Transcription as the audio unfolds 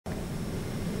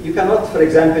you cannot, for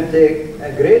example, take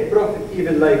a great prophet,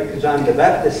 even like John the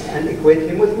Baptist, and equate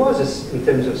him with Moses in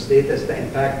terms of status, the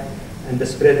impact, and the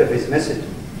spread of his message.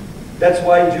 That's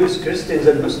why Jews, Christians,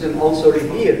 and Muslims also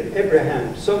revere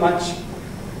Abraham so much,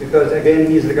 because again,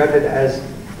 he is regarded as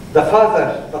the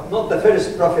father, but not the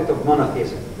first prophet of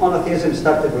monotheism. Monotheism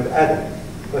started with Adam,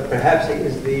 but perhaps he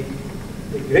is the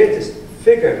greatest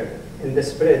figure in the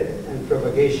spread and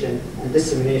propagation and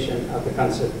dissemination of the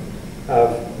concept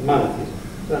of monotheism.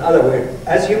 So in other words,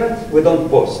 as humans, we don't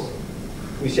boast.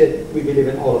 We said we believe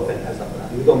in all of them as Allah.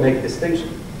 We don't make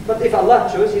distinction. But if Allah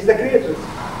chose, He's the creator,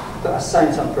 to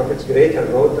assign some prophets greater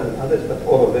role than others, but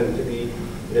all of them to be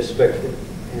respected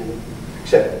and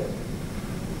accepted.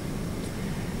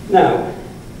 Now,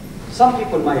 some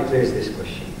people might raise this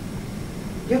question.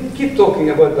 You keep talking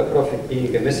about the prophet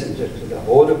being a messenger to the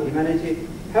whole of humanity.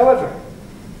 However,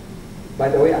 by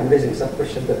the way, I'm raising some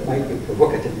questions that might be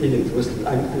provocative even to Muslims.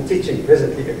 I'm teaching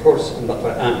presently a course on the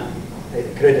Quran,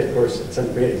 a credit course at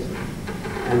St. Mary's.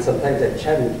 And sometimes I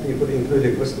challenge people,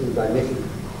 including Muslims, by making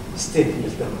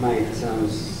statements that might sound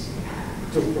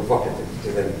too provocative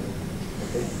to them.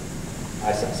 Okay?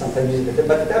 I sometimes use it,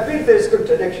 but it appears there is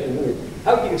contradiction in it.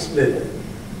 How do you explain it?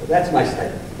 Well, that's my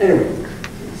style. Anyway,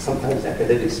 sometimes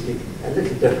academics speak a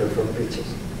little different from preachers.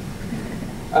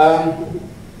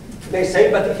 They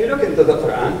say, but if you look into the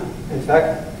Quran, in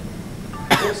fact,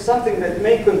 there's something that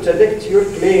may contradict your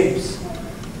claims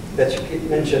that you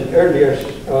mentioned earlier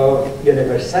of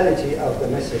universality of the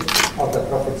message of the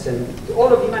prophets to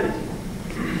all of humanity.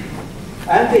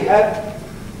 And they have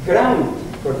ground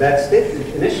for that statement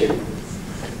initially.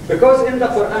 Because in the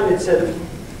Quran itself,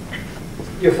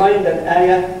 you find an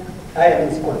ayah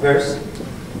means a verse,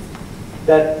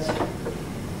 that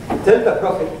tell the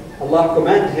Prophet, Allah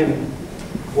command him,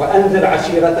 وَأَنذِرْ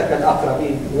عَشِيرَتَكَ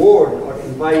الْأَقْرَبِينَ, warn or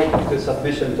invite to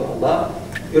submission to Allah,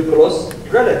 your close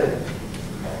relative.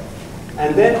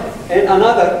 And then in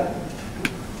another,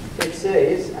 it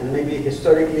says, and maybe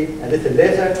historically a little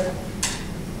later,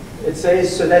 it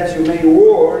says, so that you may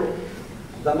warn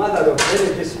the mother of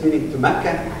villages, meaning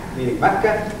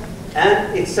Mecca,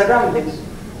 and its surroundings.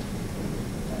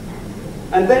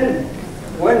 And then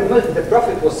when the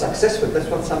Prophet was successful, that's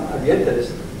what some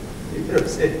Orientalists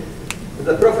say,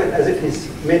 the Prophet as if he's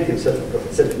made himself a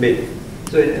prophet, self-made.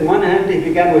 So on one hand, he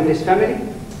began with his family,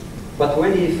 but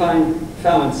when he found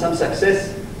some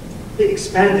success, he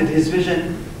expanded his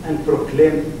vision and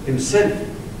proclaimed himself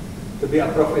to be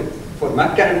a prophet for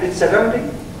Mecca and its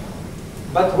surrounding.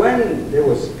 But when there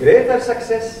was greater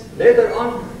success, later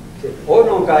on, he said, oh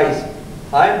no guys,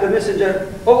 I am the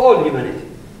messenger of all humanity.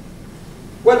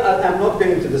 Well, I'm not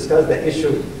going to discuss the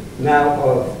issue now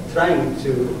of trying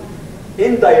to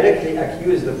indirectly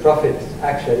accuse the Prophet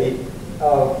actually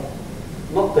of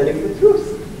not telling the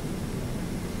truth.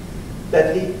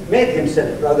 That he made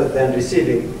himself rather than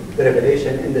receiving the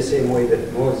revelation in the same way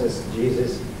that Moses,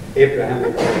 Jesus, Abraham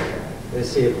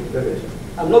received revelation.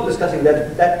 I'm not discussing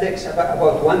that. That takes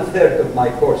about 1/3 of my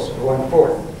course, or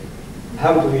 1/4.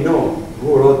 How do we know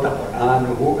who wrote the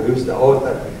Quran, who's the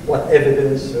author, what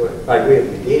evidence, or by way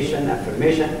of negation,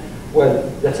 affirmation? Well,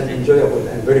 that's an enjoyable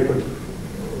and very good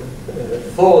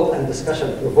thought and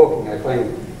discussion provoking, I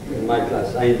find, in my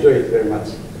class. I enjoy it very much.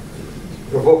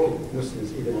 Provoking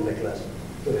Muslims even in the class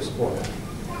to respond.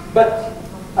 But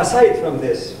aside from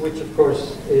this, which of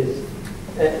course is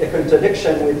a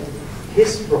contradiction with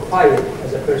his profile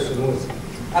as a person who is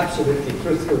absolutely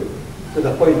truthful to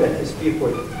the point that his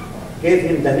people gave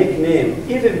him the nickname,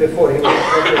 even before he was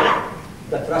prophet,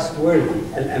 the trustworthy,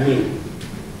 Al-Amin.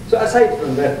 So aside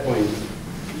from that point,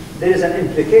 there is an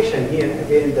implication here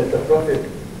again that the Prophet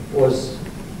was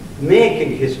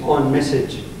making his own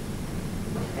message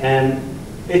and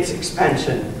its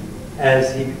expansion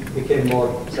as he became more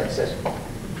successful.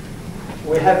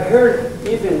 We have heard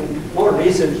even more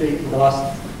recently, in the last,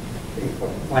 I think,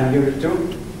 1 year or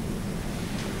two,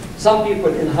 some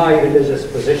people in high religious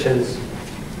positions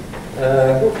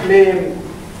who claim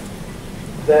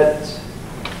that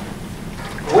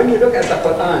when you look at the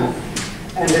Quran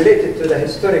and relate it to the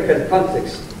historical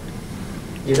context,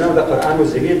 you know the Quran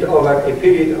was revealed over a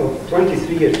period of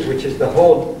 23 years, which is the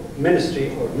whole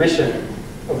ministry or mission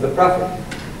of the Prophet.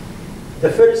 The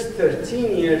first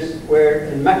 13 years were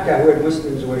in Mecca, where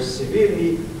Muslims were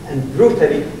severely and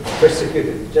brutally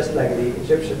persecuted, just like the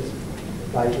Egyptians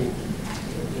by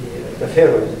the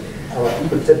pharaohs, our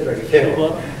contemporary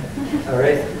pharaoh. All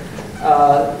right.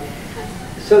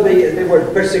 So they were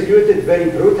persecuted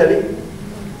very brutally.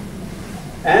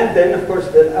 And then, of course,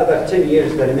 the other 10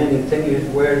 years, the remaining 10 years,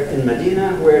 were in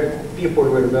Medina, where people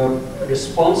were more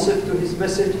responsive to his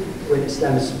message when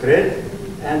Islam spread.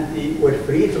 and they were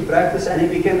free to practice, and he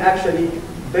became actually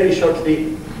very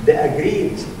shortly the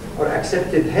agreed or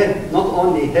accepted head, not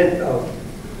only head of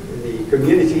the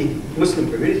community,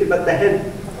 Muslim community, but the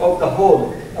head of the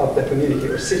whole of the community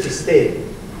or city-state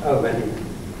of Medina.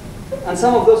 And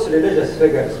some of those religious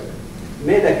figures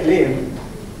made a claim,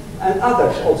 and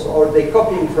others also, or they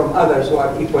copying from others who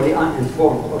are equally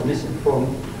uninformed or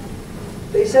misinformed.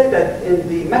 They said that in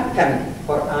the Meccan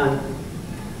Quran,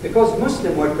 because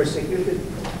Muslims were persecuted,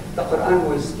 the Quran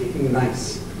was speaking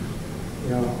nice,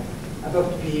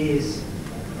 about peace,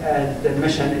 and the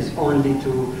mission is only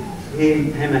to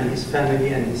him and his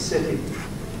family and his city.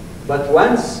 But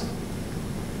once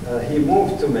he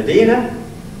moved to Medina,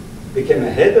 became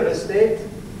a head of a state,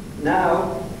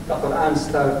 now the Quran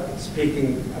started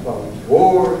speaking about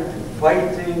war and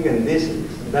fighting and this and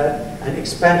that, and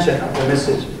expansion of the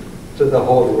message to the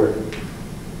whole world.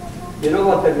 You know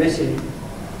what they're missing?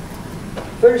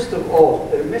 First of all,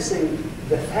 they're missing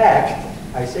the fact,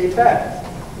 I say fact,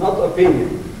 not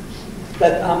opinion,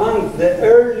 that among the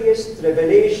earliest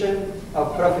revelation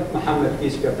of Prophet Muhammad,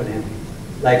 peace be upon him,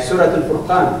 like Surah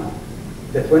Al-Furqan,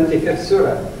 the 25th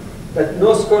surah, that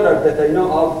no scholar that I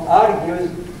know of argues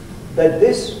that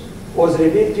this was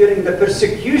revealed during the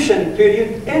persecution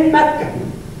period in Mecca.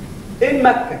 In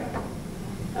Mecca.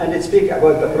 And it speaks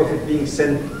about the Prophet being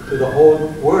sent to the whole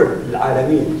world,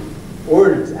 al-Alameen.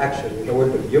 Worlds, actually. The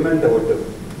world of human, the world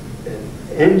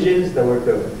of engines, the world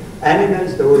of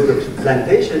animals, the world of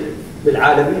plantation.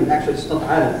 Al-Alameen. Actually, it's not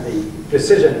alam. The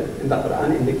precision in the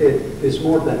Quran indicates there's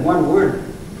more than one word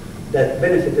that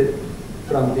benefited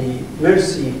from the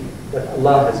mercy that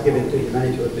Allah has given to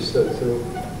humanity or bestowed through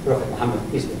Prophet Muhammad,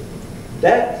 peace be upon him.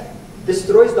 That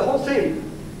destroys the whole thing,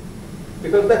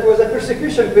 because that was a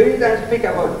persecution period. And speak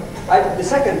about the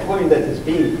second point that is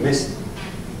being missed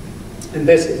in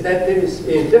this is that there is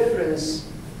a difference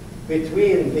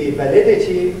between the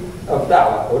validity of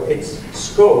da'wah or its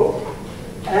scope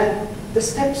and the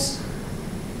steps,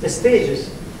 the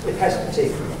stages it has to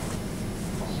take.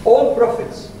 All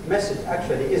prophets' message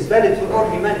actually is valid for all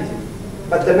humanity,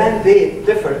 but the mandate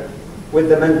differed with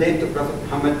the mandate to Prophet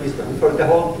Muhammad is done for the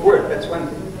whole world. That's one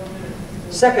thing.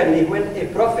 Secondly, when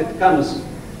a prophet comes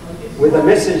with a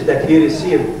message that he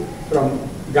received from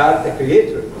God, the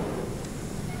Creator,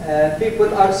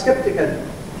 people are skeptical.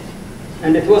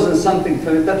 And it wasn't something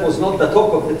that was not the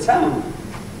talk of the town.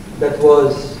 That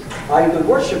was idol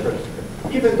worshippers.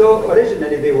 Even though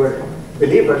originally they were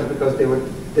believers because they were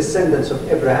descendants of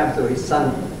Abraham through his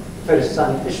son, first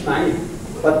son Ishmael.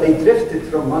 But they drifted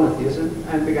from monotheism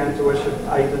and began to worship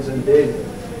idols, and they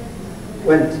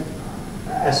went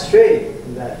astray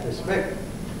in that respect.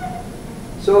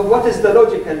 So what is the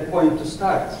logical point to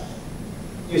start?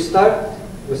 You start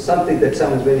with something that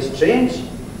sounds very strange,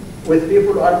 with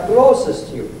people who are closest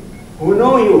to you, who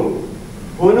know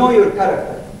your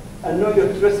character, and know your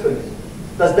truthfulness.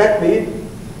 Does that mean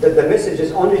that the message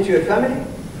is only to your family?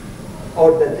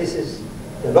 Or that this is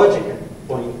the logical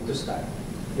point to start?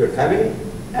 Your family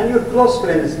and your close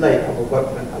friends like Abu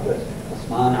Bakr and others,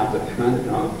 Osman, Abdul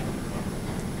Rahman,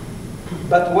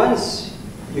 But once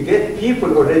you get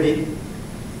people already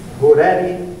who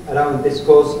rally around this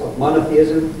cause of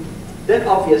monotheism, then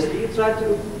obviously you try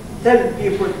to tell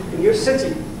people in your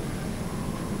city.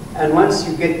 And once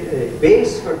you get a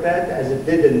base for that, as it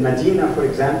did in Medina, for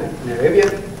example, in Arabia,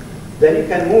 then you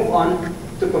can move on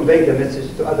to convey the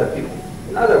message to other people.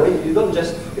 In other words, you don't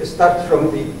just start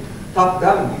from the top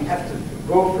down. You have to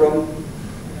go from,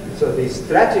 so the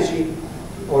strategy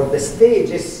or the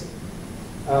stages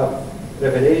of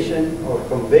revelation or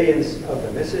conveyance of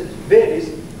the message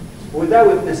varies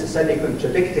without necessarily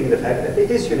contradicting the fact that it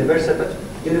is universal. But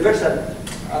universal,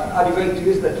 are you going to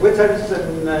use the Twitters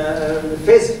and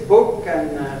Facebook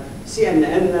and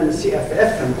CNN and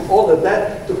CFF and all of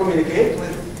that to communicate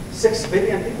with 6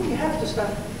 billion people? You have to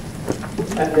start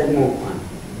and then move on.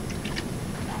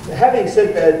 Having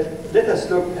said that, let us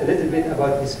look a little bit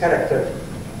about his character.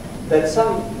 That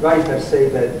some writers say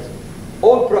that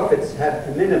all prophets have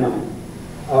a minimum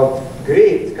of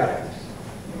great characters.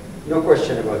 No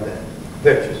question about that,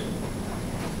 virtues.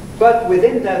 But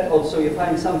within that also you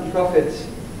find some prophets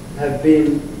have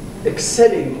been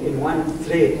excelling in one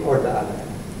trait or the other.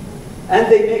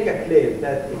 And they make a claim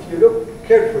that if you look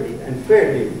carefully and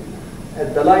fairly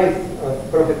at the life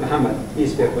of Prophet Muhammad,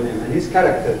 peace be upon him, and his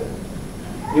character,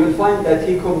 you will find that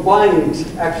he combined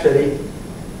actually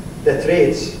the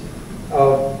traits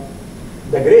of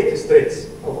the greatest traits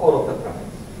of all of the prophets.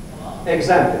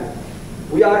 Example,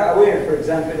 we are aware, for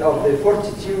example, of the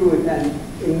fortitude and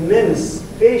immense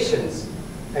patience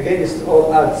against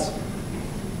all odds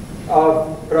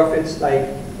of prophets like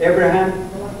Abraham,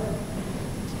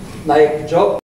 like Job